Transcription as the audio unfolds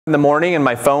in the morning and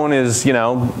my phone is,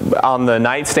 on the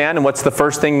nightstand, and what's the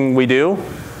first thing we do?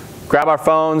 Grab our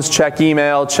phones, check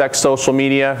email, check social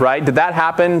media, right? Did that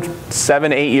happen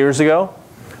 7, 8 years ago?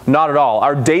 Not at all.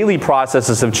 Our daily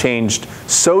processes have changed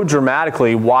so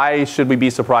dramatically. Why should we be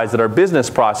surprised that our business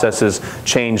processes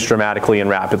change dramatically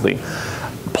and rapidly?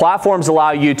 Platforms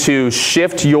allow you to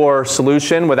shift your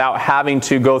solution without having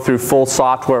to go through full-blown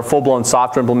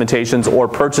software implementations or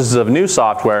purchases of new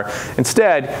software.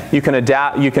 Instead, you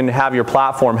can have your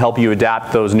platform help you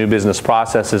adapt those new business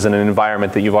processes in an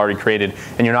environment that you've already created,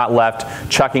 and you're not left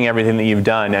chucking everything that you've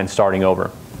done and starting over.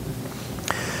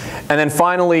 And then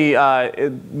finally,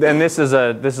 and this is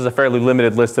a fairly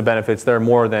limited list of benefits. There are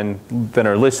more than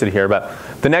are listed here, but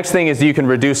the next thing is you can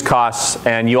reduce costs,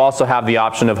 and you also have the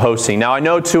option of hosting. Now, I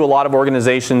know to a lot of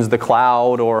organizations, the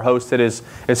cloud or hosted is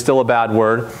still a bad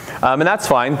word, and that's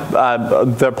fine.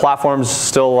 There are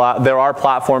platforms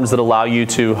that allow you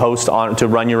to host to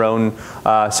run your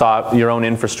own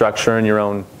infrastructure and your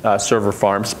own server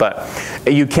farms, but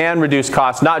you can reduce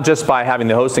costs not just by having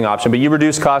the hosting option, but you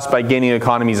reduce costs by gaining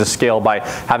economies of scale by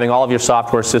having all of your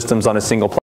software systems on a single platform.